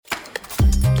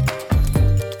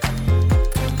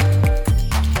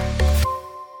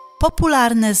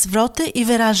Popularne zwroty i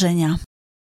wyrażenia.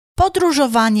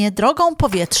 Podróżowanie drogą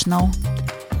powietrzną.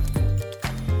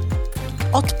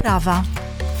 Odprawa.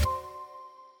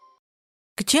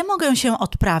 Gdzie mogę się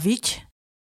odprawić?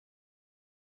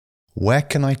 Where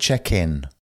can I check in?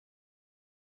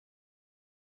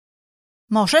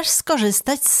 Możesz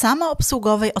skorzystać z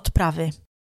samoobsługowej odprawy.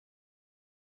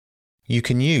 You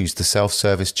can use the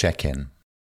self-service check-in.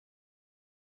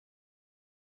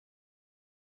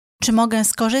 Czy mogę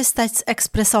skorzystać z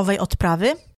ekspresowej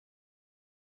odprawy?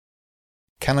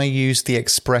 Can I use the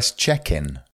express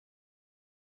check-in?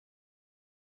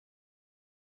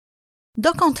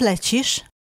 Dokąd lecisz?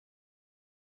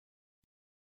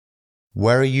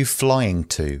 Where are you flying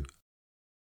to?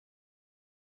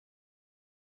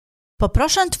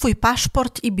 Poproszę twój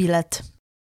paszport i bilet.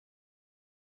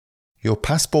 Your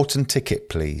passport and ticket,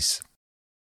 please.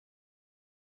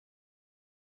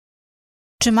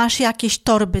 Czy masz jakieś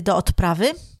torby do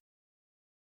odprawy?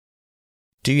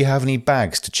 Do you have any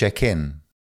bags to check in?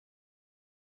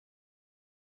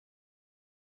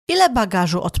 Ile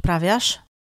bagażu odprawiasz?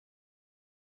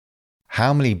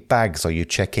 How many bags are you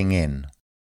checking in?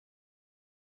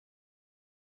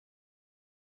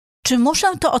 Czy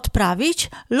muszę to odprawić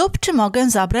lub czy mogę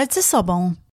zabrać ze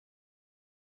sobą?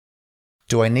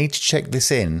 Do I need to check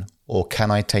this in or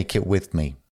can I take it with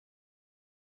me?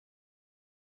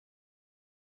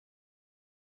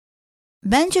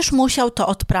 Będziesz musiał to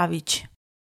odprawić.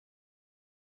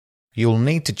 You'll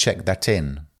need to check that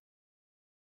in.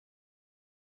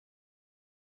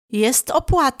 Jest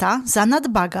opłata za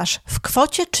nadbagaż w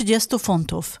kwocie 30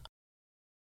 funtów.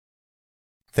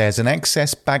 There's an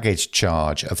excess baggage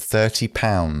charge of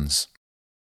 £30.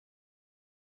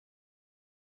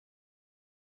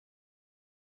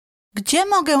 Gdzie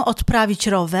mogę odprawić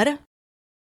rower?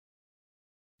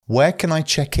 Where can I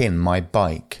check in my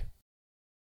bike?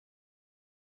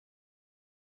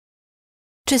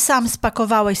 Czy sam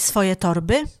spakowałeś swoje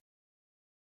torby?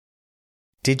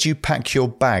 Did you pack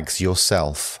your bags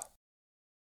yourself?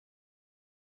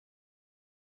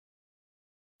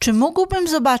 Czy mógłbym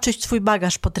zobaczyć twój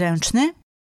bagaż podręczny?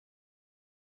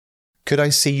 Could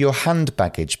I see your hand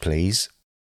baggage, please?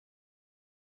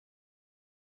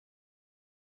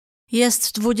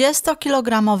 Jest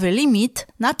 20-kilogramowy limit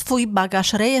na twój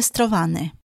bagaż rejestrowany.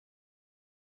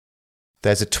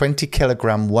 There's a 20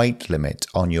 kilogram weight limit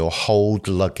on your hold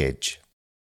luggage.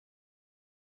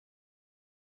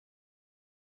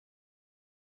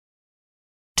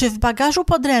 Czy w bagażu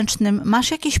podręcznym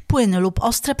masz jakieś płyny lub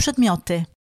ostre przedmioty?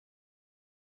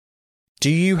 Do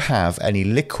you have any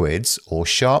liquids or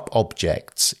sharp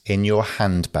objects in your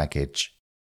hand baggage?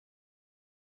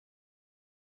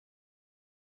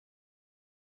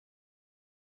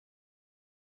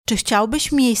 Czy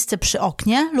chciałbyś miejsce przy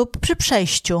oknie lub przy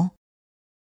przejściu?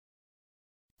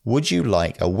 Would you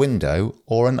like a window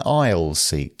or an aisle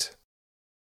seat?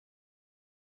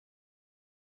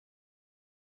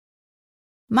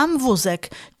 Mam wózek.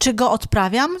 Czy go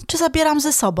odprawiam, czy zabieram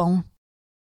ze sobą?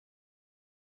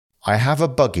 I have a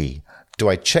buggy.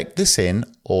 Do I check this in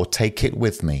or take it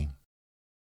with me?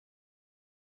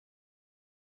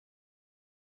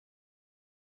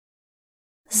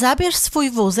 Zabierz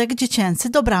swój wózek dziecięcy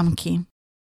do bramki.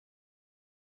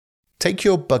 Take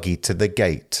your buggy to the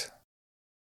gate.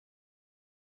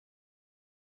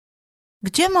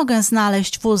 Gdzie mogę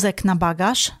znaleźć wózek na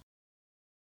bagaż?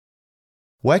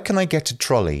 Where can I get a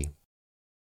trolley?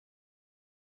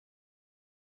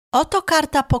 Oto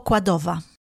karta pokładowa.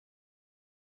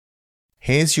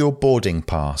 Here's your boarding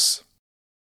pass.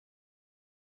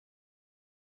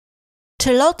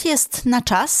 Czy lot jest na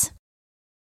czas?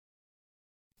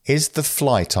 Is the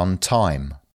flight on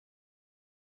time?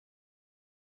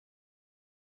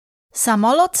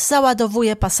 Samolot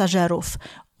załadowuje pasażerów.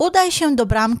 Udaj się do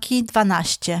bramki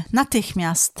 12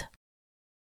 natychmiast.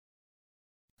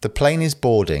 The plane is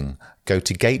boarding. Go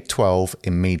to gate 12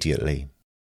 immediately.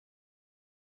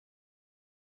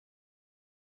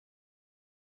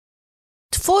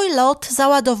 Twój lot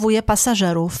załadowuje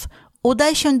pasażerów.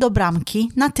 Udaj się do bramki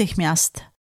natychmiast.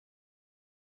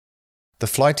 The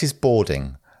flight is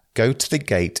boarding. Go to the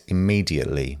gate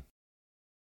immediately.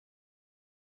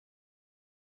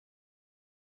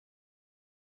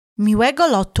 Miłego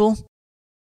lotu.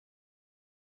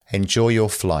 Enjoy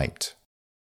your flight.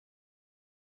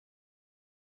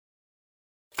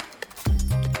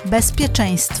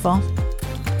 Bezpieczeństwo.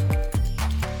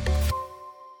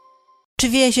 Czy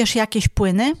wieziesz jakieś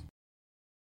płyny?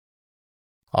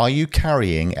 Are you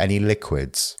carrying any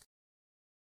liquids?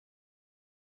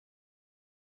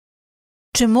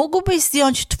 Czy mógłbyś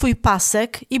zdjąć twój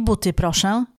pasek i buty,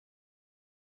 proszę?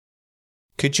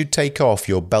 Could you take off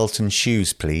your belt and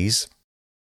shoes, please?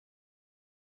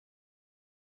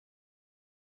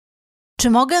 Czy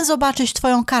mogę zobaczyć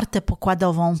twoją kartę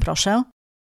pokładową, proszę?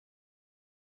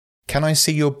 Can I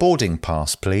see your boarding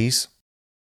pass, please?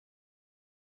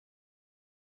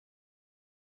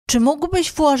 Czy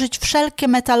mógłbyś włożyć wszelkie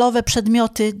metalowe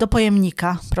przedmioty do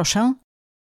pojemnika, proszę?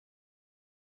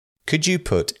 Could you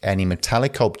put any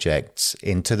metallic objects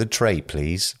into the tray,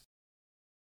 please?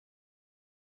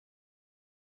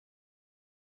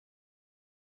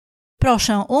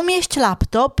 Proszę, umieść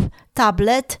laptop,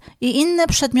 tablet i inne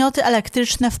przedmioty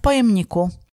elektryczne w pojemniku.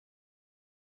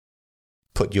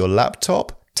 Put your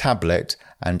laptop, tablet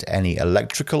and any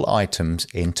electrical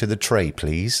items into the tray,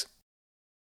 please.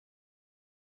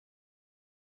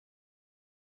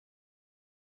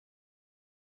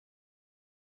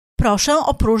 Proszę,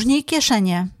 opróżnij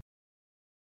kieszenie.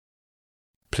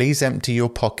 Please empty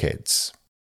your pockets.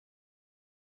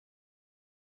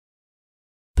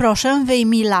 Proszę,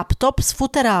 wyjmij laptop z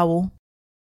futerału.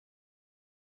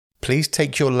 Please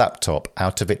take your laptop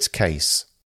out of its case.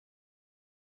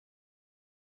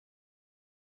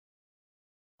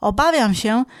 Obawiam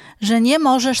się, że nie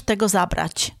możesz tego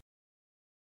zabrać.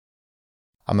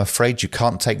 I'm afraid you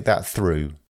can't take that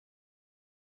through.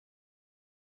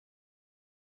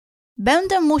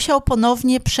 Będę musiał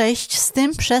ponownie przejść z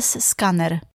tym przez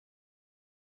skaner.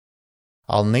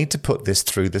 I'll need to put this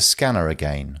through the scanner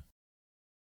again.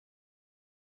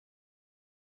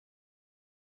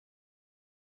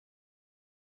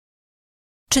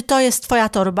 Czy to jest twoja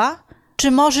torba?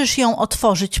 Czy możesz ją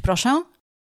otworzyć, proszę?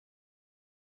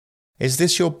 Is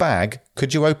this your bag?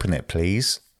 Could you open it,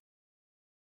 please?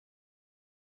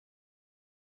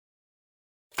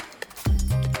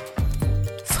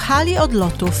 W hali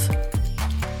odlotów.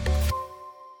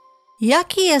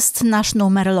 Jaki jest nasz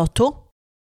numer lotu?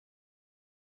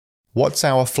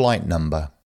 What's our flight number?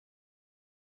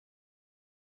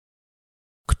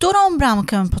 Którą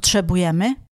bramkę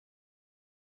potrzebujemy?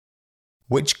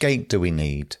 Which gate do we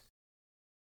need?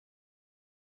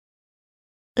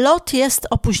 Lot jest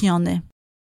opóźniony.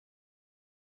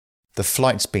 The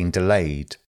flight's been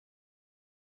delayed.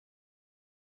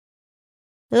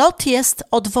 Lot jest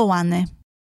odwołany.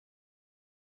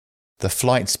 The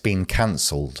flight's been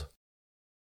cancelled.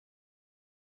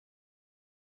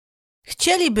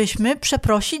 Chcielibyśmy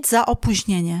przeprosić za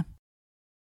opóźnienie.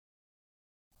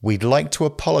 We'd like to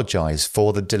apologize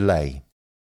for the delay.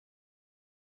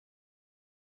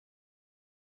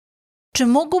 Czy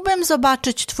mógłbym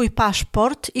zobaczyć twój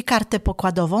paszport i kartę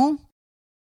pokładową?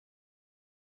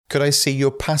 Could I see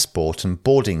your passport and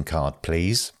boarding card,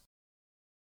 please?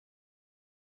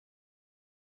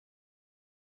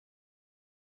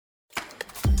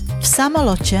 W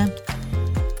samolocie.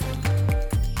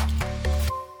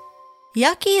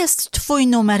 Jaki jest twój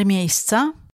numer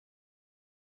miejsca?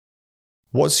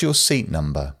 What's your seat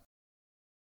number?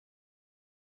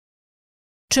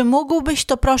 Czy mógłbyś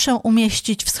to proszę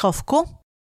umieścić w schowku?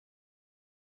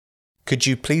 Could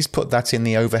you please put that in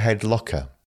the overhead locker?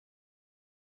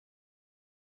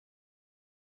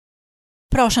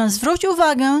 Proszę zwróć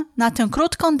uwagę na tę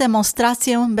krótką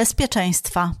demonstrację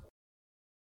bezpieczeństwa.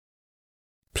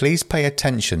 Please pay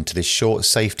attention to this short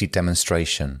safety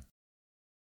demonstration.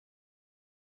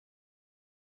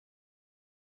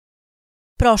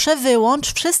 Proszę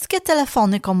wyłącz wszystkie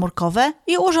telefony komórkowe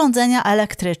i urządzenia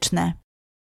elektryczne.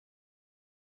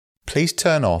 Please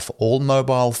turn off all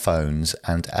mobile phones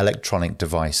and electronic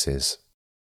devices.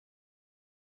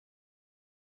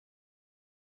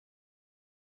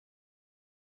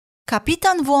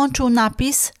 Kapitan włączył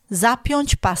napis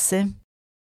 „Zapiąć pasy”.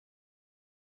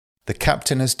 The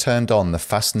captain has turned on the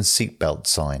fasten seatbelt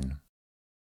sign.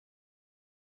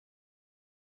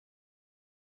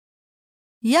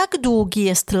 Jak długi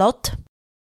jest lot?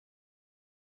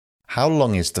 How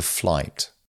long is the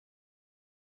flight?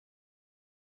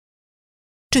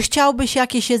 Czy chciałbyś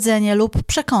jakieś jedzenie lub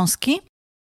przekąski?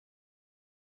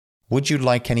 Would you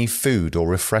like any food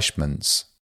or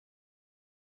refreshments?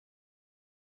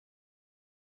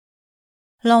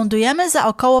 Lądujemy za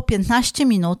około 15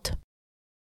 minut.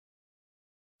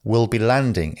 We'll be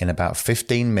landing in about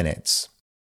 15 minutes.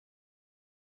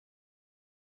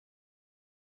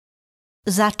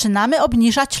 Zaczynamy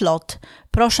obniżać lot.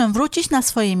 Proszę wrócić na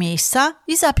swoje miejsca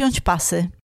i zapiąć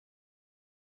pasy.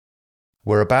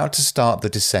 We're about to start the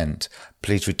descent.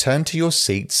 Please return to your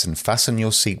seats and fasten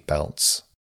your seatbelts.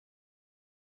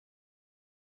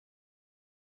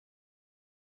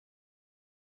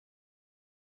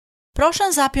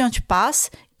 Proszę zapiąć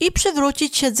pas i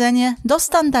przywrócić siedzenie do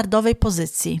standardowej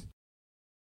pozycji.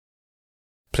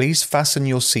 Please fasten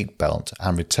your seatbelt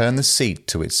and return the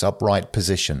seat to its upright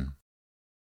position.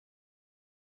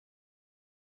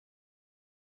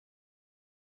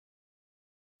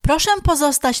 Proszę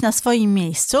pozostać na swoim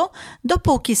miejscu,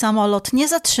 dopóki samolot nie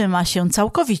zatrzyma się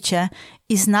całkowicie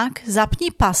i znak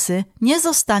 "Zapnij pasy" nie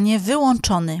zostanie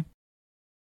wyłączony.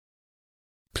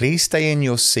 Please stay in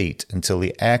your seat until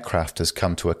the aircraft has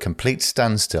come to a complete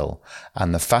standstill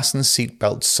and the fasten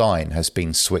seatbelt sign has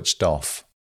been switched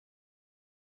off.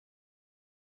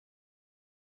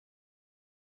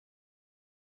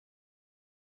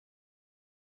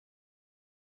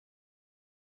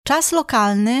 Czas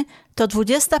lokalny to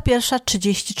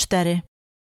 21:34.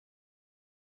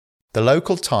 The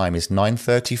local time is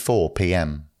 9:34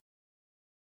 p.m.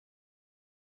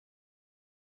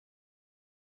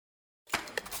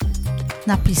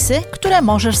 Napisy, które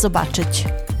możesz zobaczyć.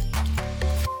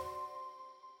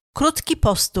 Krótki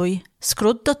postój.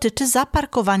 Skrót dotyczy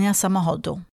zaparkowania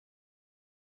samochodu.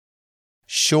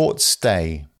 Short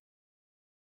stay.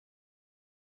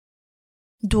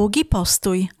 Długi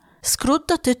postój. Skrót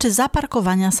dotyczy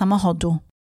zaparkowania samochodu.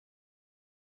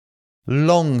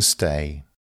 Long stay.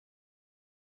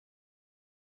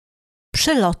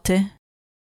 Przyloty.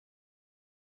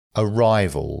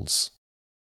 Arrivals.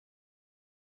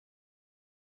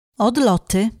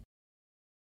 Odloty.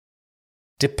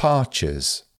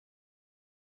 Departures.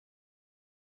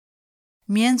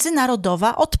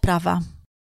 Międzynarodowa odprawa.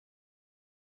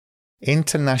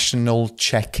 International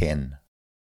check-in.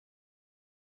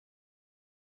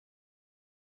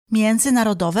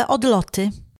 Międzynarodowe odloty.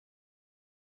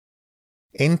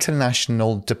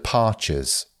 International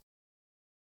departures.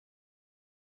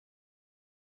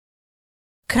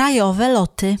 Krajowe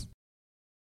loty.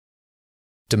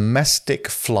 Domestic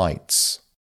flights.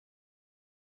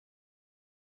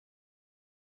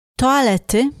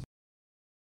 Toalety.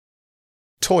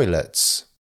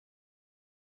 Toilets.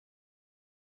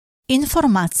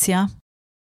 Informacja.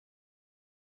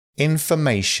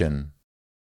 Information.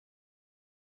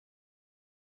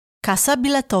 Kasa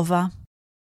biletowa.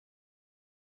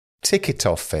 Ticket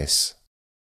office.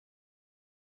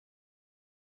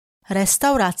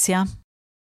 Restauracja.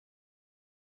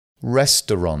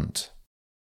 Restaurant.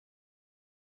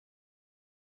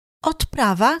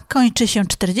 Odprawa kończy się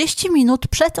 40 minut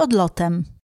przed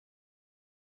odlotem.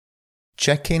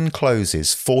 Check-in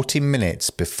closes 40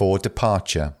 minutes before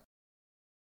departure.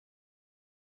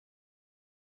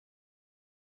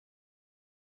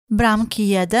 Bramki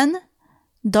 1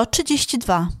 do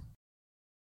 32.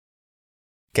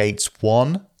 Gates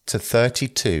 1 to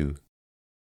 32.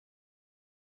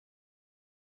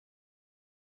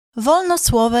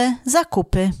 Wolnocłowe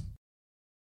zakupy.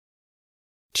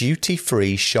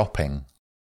 Duty-free shopping.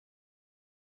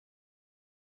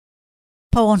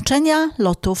 Połączenia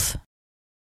lotów.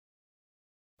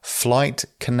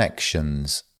 Flight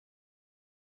connections.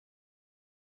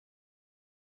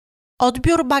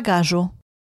 Odbiór bagażu.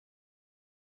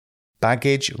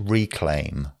 Baggage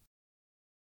reclaim.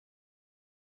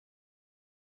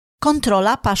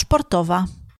 Kontrola paszportowa.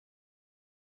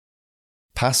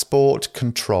 Passport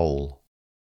control.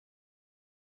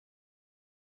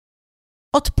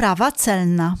 Odprawa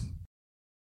celna.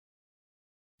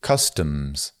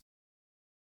 Customs.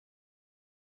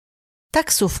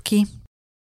 Taksówki.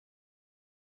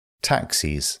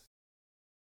 Taxis.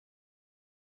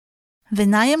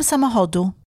 Wynajem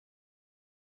samochodu.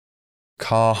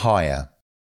 Car hire.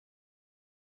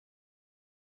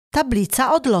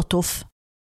 Tablica odlotów.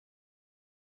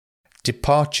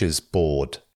 Departures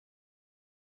board.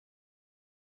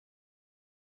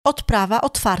 Odprawa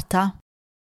otwarta.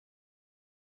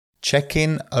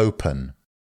 Check-in open.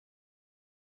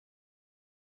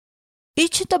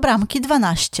 Idź do bramki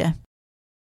 12.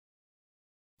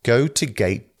 Go to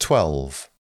gate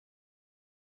 12.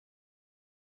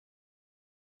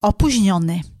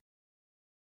 Opóźniony.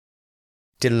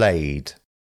 Delayed.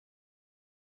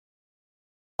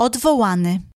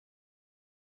 Odwołany.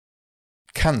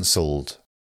 Cancelled.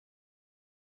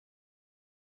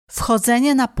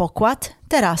 Wchodzenie na pokład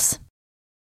teraz.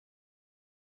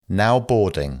 Now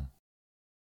boarding.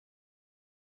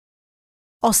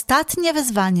 Ostatnie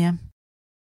wezwanie.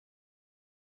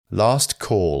 Last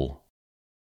call.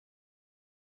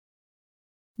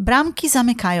 Bramki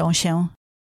zamykają się.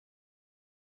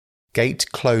 Gate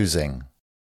closing.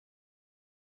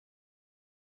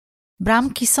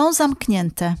 Bramki są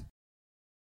zamknięte.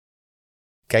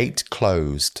 Gate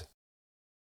closed.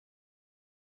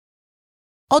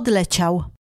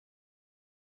 Odleciał.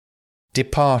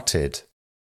 Departed.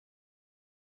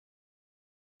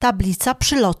 Tablica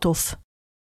przylotów.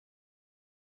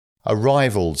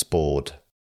 Arrivals board.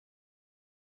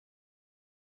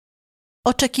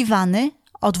 Oczekiwany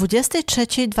o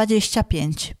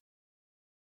 23:25.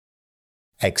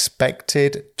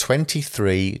 Expected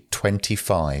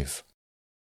 23:25.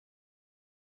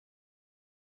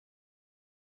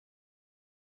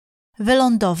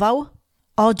 Wylądował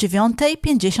o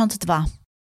 9:52.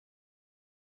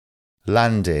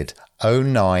 Landed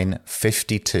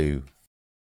 09:52.